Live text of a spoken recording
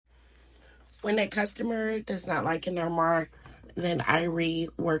When a customer does not like an armoire, then I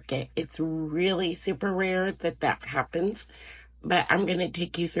rework it. It's really super rare that that happens, but I'm going to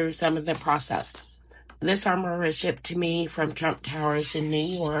take you through some of the process. This armor was shipped to me from Trump Towers in New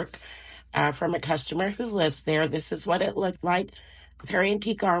York from a customer who lives there. This is what it looked like. It's her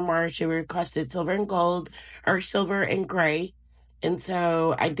antique armor. She requested silver and gold, or silver and gray. And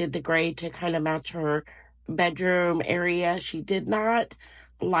so I did the gray to kind of match her bedroom area. She did not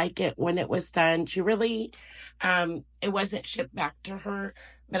like it when it was done. She really, it wasn't shipped back to her,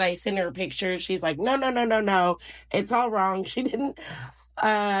 but I sent her pictures. She's like, no, no, no, no, no. It's all wrong. She didn't,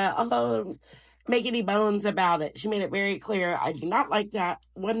 although make any bones about it. She made it very clear. I do not like that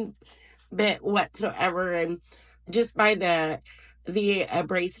one bit whatsoever. And just by the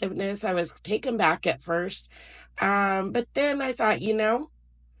abrasiveness, I was taken back at first. But then I thought,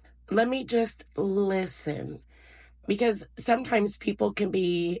 let me just listen, because sometimes people can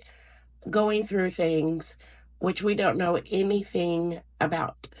be going through things which we don't know anything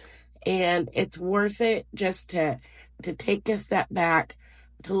about. And it's worth it just to take a step back,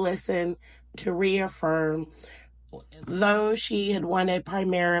 to listen, to reaffirm. Though she had wanted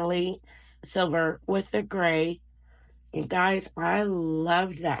primarily silver with the gray, you guys, I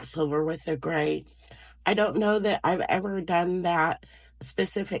loved that silver with the gray. I don't know that I've ever done that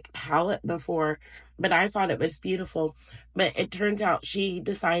specific palette before, but I thought it was beautiful. But it turns out she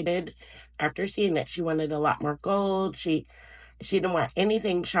decided after seeing it, she wanted a lot more gold. She didn't want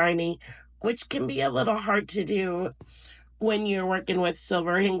anything shiny, which can be a little hard to do when you're working with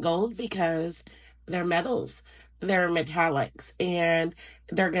silver and gold because they're metals, they're metallics, and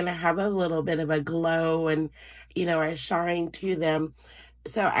they're going to have a little bit of a glow and, a shine to them.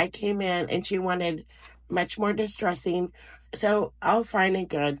 So I came in and she wanted much more distressing. So all fine and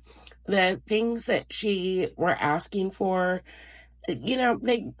good. The things that she were asking for,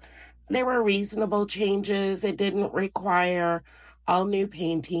 they were reasonable changes. It didn't require all new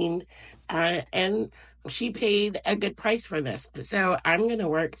painting. And she paid a good price for this. So I'm going to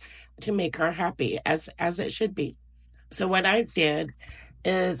work to make her happy as it should be. So what I did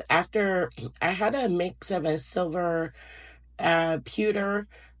is after I had a mix of a silver pewter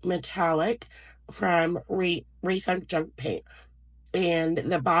metallic from Rethunk Junk Paint. And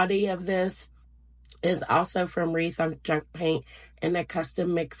the body of this is also from Rethunk Junk Paint in a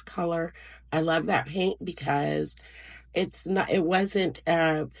custom mix color. I love that paint because it wasn't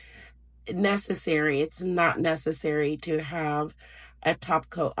necessary. It's not necessary to have a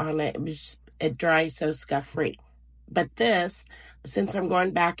top coat on it. It dries so scuff free. But this, since I'm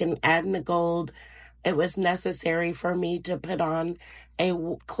going back and adding the gold, it was necessary for me to put on a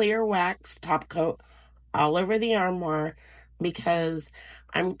clear wax top coat all over the armoire because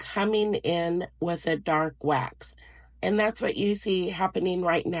I'm coming in with a dark wax. And that's what you see happening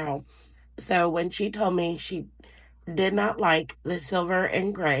right now. So when she told me she did not like the silver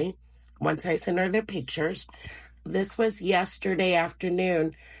and gray, once I sent her the pictures, this was yesterday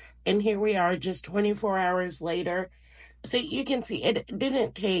afternoon. And here we are just 24 hours later. So you can see it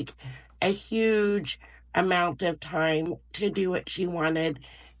didn't take a huge amount of time to do what she wanted.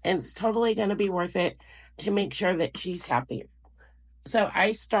 And it's totally going to be worth it to make sure that she's happy. So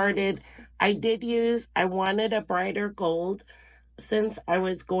I wanted a brighter gold since I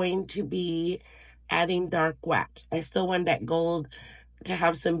was going to be adding dark wax. I still want that gold to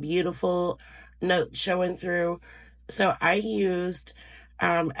have some beautiful notes showing through. So I used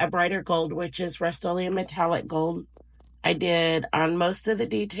a brighter gold, which is Rust-Oleum metallic gold. I did on most of the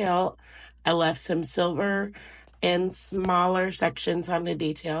detail. I left some silver in smaller sections on the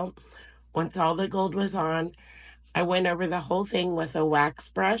detail. Once all the gold was on, I went over the whole thing with a wax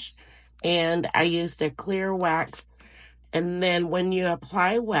brush and I used a clear wax. And then when you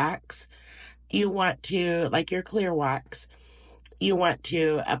apply wax, you want to, like your clear wax, you want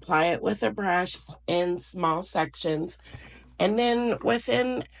to apply it with a brush in small sections. And then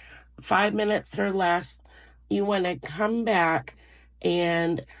within 5 minutes or less, you want to come back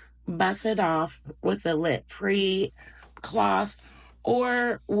and buff it off with a lint-free cloth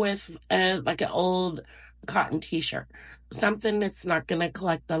or with like an old cotton t-shirt, something that's not going to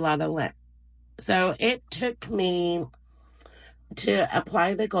collect a lot of lint. So it took me to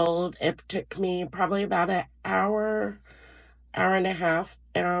apply the gold. It took me probably about an hour and a half,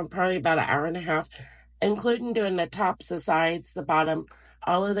 probably about an hour and a half, including doing the tops, the sides, the bottom,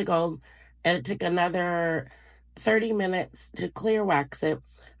 all of the gold. And it took another 30 minutes to clear wax it.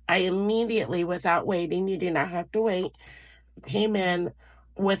 I immediately, without waiting, you do not have to wait, came in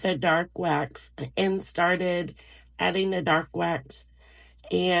with a dark wax and started adding the dark wax.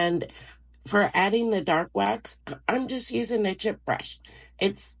 And For adding the dark wax, I'm just using a chip brush.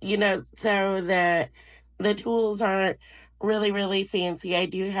 It's, so that the tools aren't really, really fancy. I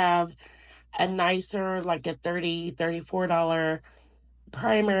do have a nicer, like a $34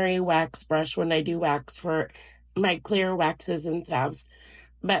 primary wax brush when I do wax for my clear waxes and salves.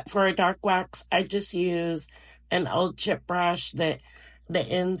 But for a dark wax, I just use an old chip brush that the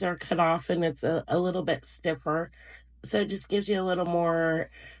ends are cut off and it's a little bit stiffer. So it just gives you a little more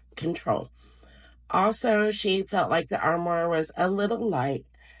control. Also, she felt like the armoire was a little light.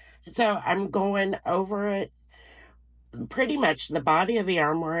 So I'm going over it, pretty much the body of the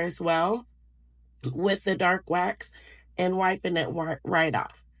armoire as well, with the dark wax and wiping it right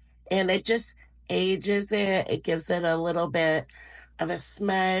off. And it just ages it. It gives it a little bit of a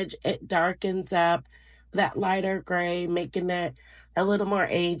smudge. It darkens up that lighter gray, making it a little more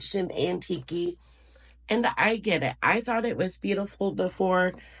aged and antique-y. And I get it. I thought it was beautiful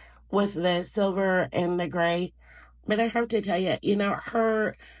before with the silver and the gray. But I have to tell you,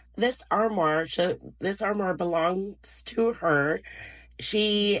 this armoire, this armoire belongs to her.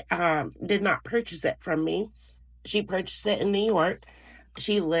 She did not purchase it from me. She purchased it in New York.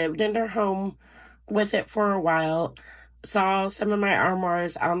 She lived in her home with it for a while, saw some of my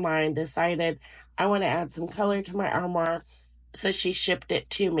armoires online, decided I want to add some color to my armoire, so she shipped it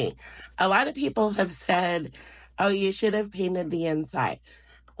to me. A lot of people have said, oh, you should have painted the inside.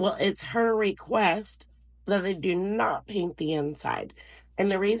 Well, it's her request that I do not paint the inside. And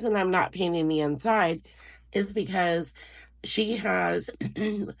the reason I'm not painting the inside is because she has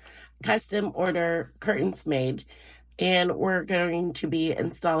custom order curtains made, and we're going to be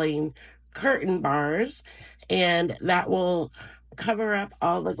installing curtain bars, and that will cover up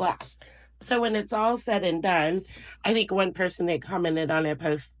all the glass. So when it's all said and done, I think one person that commented on a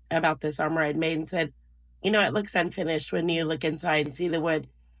post about this armor I'd made and said, it looks unfinished when you look inside and see the wood.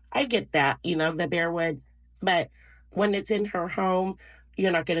 I get that, the bare wood, but when it's in her home,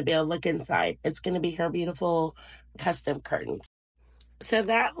 you're not going to be able to look inside. It's going to be her beautiful custom curtains. So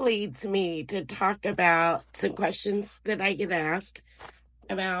that leads me to talk about some questions that I get asked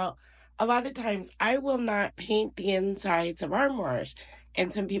about. A lot of times I will not paint the insides of armoires.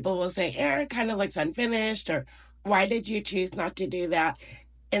 And some people will say, it kind of looks unfinished, or why did you choose not to do that?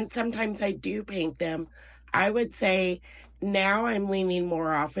 And sometimes I do paint them. I would say now I'm leaning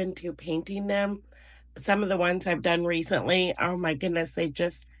more often to painting them. Some of the ones I've done recently, oh my goodness,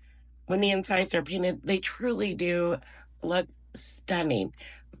 when the insides are painted, they truly do look stunning.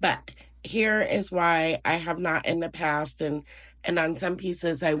 But here is why I have not in the past, and on some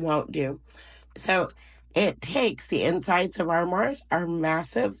pieces I won't do. So it takes, the insides of armoires are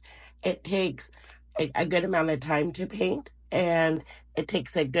massive. It takes a good amount of time to paint, and it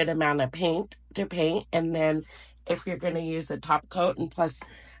takes a good amount of paint to paint. And then if you're going to use a top coat and plus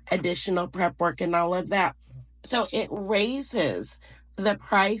additional prep work and all of that. So it raises the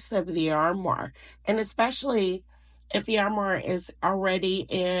price of the armoire. And especially if the armoire is already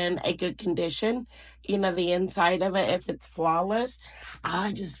in a good condition, the inside of it, if it's flawless,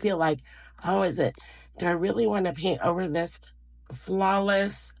 I just feel like, do I really want to paint over this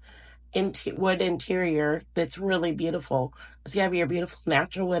flawless wood interior that's really beautiful? So you have your beautiful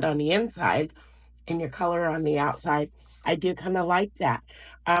natural wood on the inside and your color on the outside. I do kind of like that.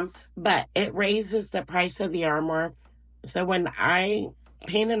 But it raises the price of the armoire. So when I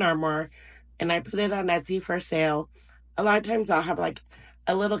paint an armoire and I put it on Etsy for sale, a lot of times I'll have like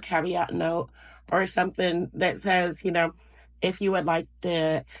a little caveat note or something that says, if you would like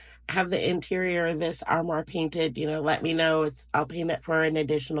to have the interior of this armoire painted, let me know. I'll paint it for an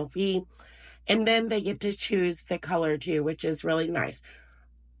additional fee. And then they get to choose the color too, which is really nice.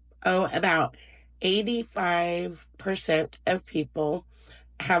 Oh, about 85% of people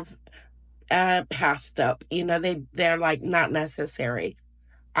have passed up. They're like not necessary.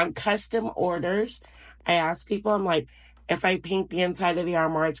 On custom orders, I ask people, I'm like, if I paint the inside of the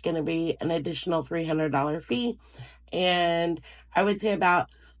armoire, it's going to be an additional $300 fee. And I would say about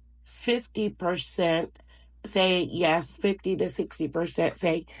 50% say yes, 50 to 60%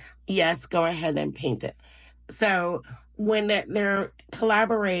 say yes, go ahead and paint it. So when they're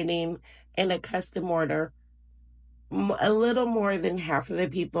collaborating in a custom order, a little more than half of the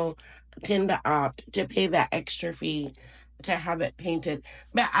people tend to opt to pay that extra fee to have it painted.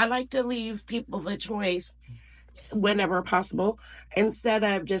 But I like to leave people the choice whenever possible, instead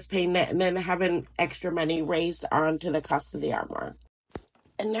of just paying it and then having extra money raised onto the cost of the armoire.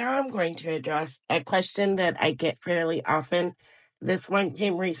 And now I'm going to address a question that I get fairly often. This one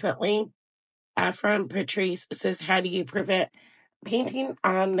came recently from Patrice. It says, how do you prevent painting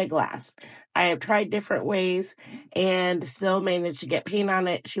on the glass. I have tried different ways and still managed to get paint on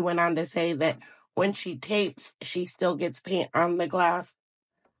it. She went on to say that when she tapes, she still gets paint on the glass.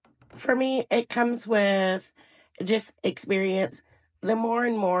 For me, it comes with just experience. The more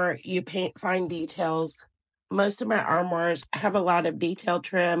and more you paint fine details, most of my armoires have a lot of detail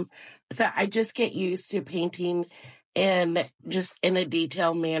trim. So I just get used to painting in just in a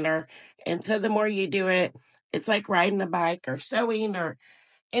detailed manner. And so the more you do it, it's like riding a bike or sewing or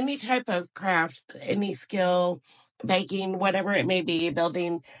any type of craft, any skill, baking, whatever it may be,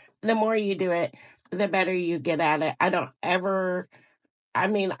 building. The more you do it, the better you get at it. I don't ever, I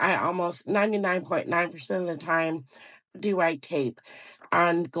mean, I almost 99.9% of the time do I tape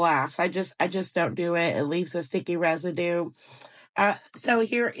on glass. I just don't do it. It leaves a sticky residue. So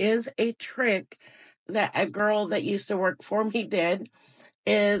here is a trick that a girl that used to work for me did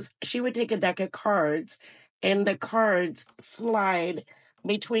is she would take a deck of cards and the cards slide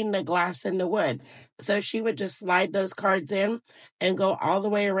between the glass and the wood. So she would just slide those cards in and go all the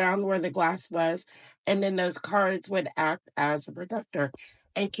way around where the glass was. And then those cards would act as a protector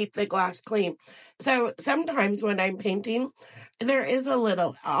and keep the glass clean. So sometimes when I'm painting, there is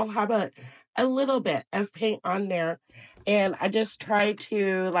I'll have a little bit of paint on there. And I just try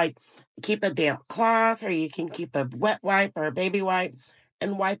to like keep a damp cloth, or you can keep a wet wipe or a baby wipe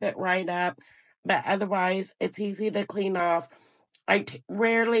and wipe it right up. But otherwise, it's easy to clean off.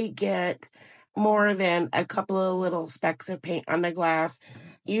 Rarely get more than a couple of little specks of paint on the glass.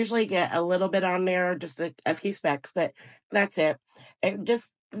 Usually get a little bit on there, just a few specks, but that's it.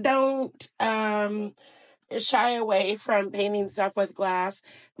 Just don't shy away from painting stuff with glass,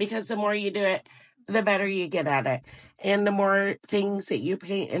 because the more you do it, the better you get at it. And the more things that you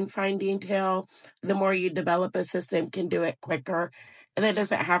paint in fine detail, the more you develop a system, can do it quicker. And it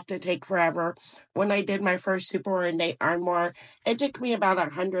doesn't have to take forever. When I did my first super ornate armoire, it took me about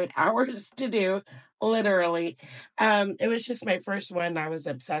 100 hours to do, literally. It was just my first one. I was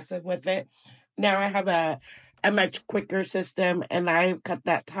obsessive with it. Now I have a much quicker system, and I've cut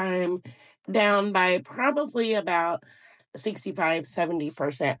that time down by probably about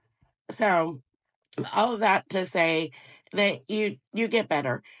 65-70%. So all of that to say that you get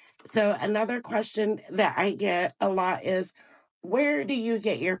better. So another question that I get a lot is, where do you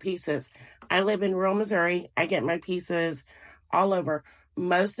get your pieces? I live in rural Missouri. I get my pieces all over.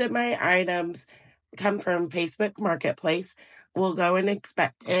 Most of my items come from Facebook Marketplace. We'll go and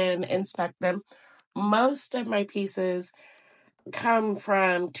inspect them. Most of my pieces come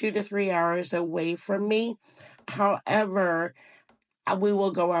from 2 to 3 hours away from me. However, we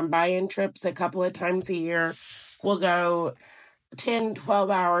will go on buy-in trips a couple of times a year. We'll go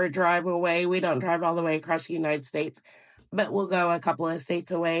 10-12 hour drive away. We don't drive all the way across the United States, but we'll go a couple of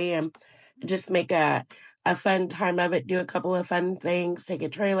states away and just make a fun time of it, do a couple of fun things, take a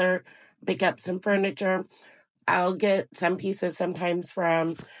trailer, pick up some furniture. I'll get some pieces sometimes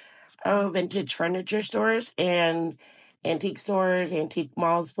from vintage furniture stores and antique stores, antique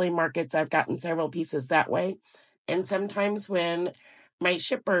malls, flea markets. I've gotten several pieces that way. And sometimes when my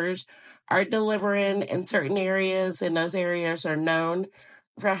shippers are delivering in certain areas, and those areas are known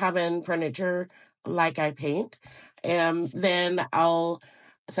for having furniture like I paint, then I'll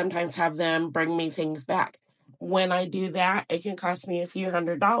sometimes have them bring me things back. When I do that, it can cost me a few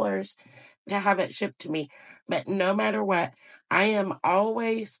 $100s to have it shipped to me. But no matter what, I am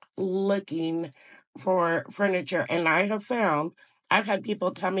always looking for furniture. And I have found, I've had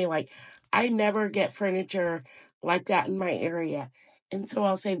people tell me, like, I never get furniture like that in my area. And so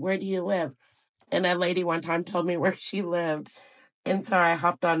I'll say, where do you live? And a lady one time told me where she lived. And so I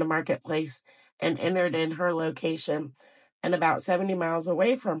hopped on the marketplace and entered in her location. And about 70 miles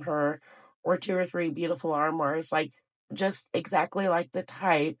away from her were 2 or 3 beautiful armoires, like just exactly like the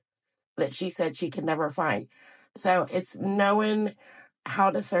type that she said she could never find. So it's knowing how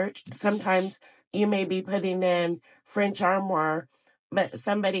to search. Sometimes you may be putting in French armoire, but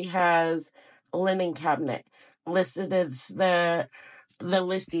somebody has linen cabinet listed as the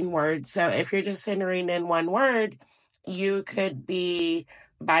listing word. So if you're just entering in one word, you could be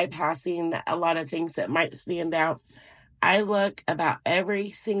bypassing a lot of things that might stand out. I look about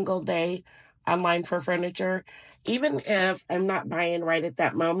every single day online for furniture, even if I'm not buying right at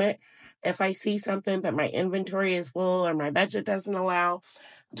that moment. If I see something but my inventory is full or my budget doesn't allow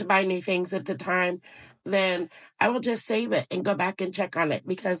to buy new things at the time, then I will just save it and go back and check on it,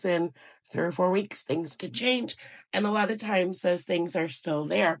 because in 3 or 4 weeks things could change. And a lot of times those things are still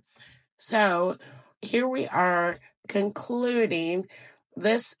there. So here we are concluding.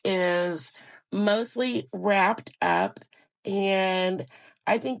 This is mostly wrapped up, and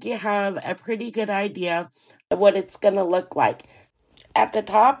I think you have a pretty good idea of what it's going to look like. At the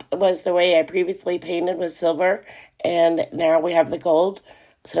top was the way I previously painted with silver, and now we have the gold.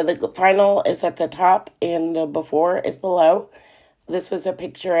 So the final is at the top, and the before is below. This was a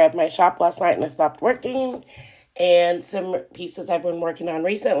picture of my shop last night, and I stopped working. And some pieces I've been working on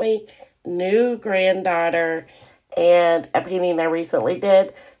recently. New granddaughter, and a painting I recently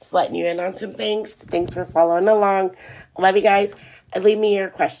did. Just letting you in on some things. Thanks for following along. Love you guys. And leave me your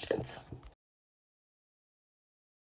questions.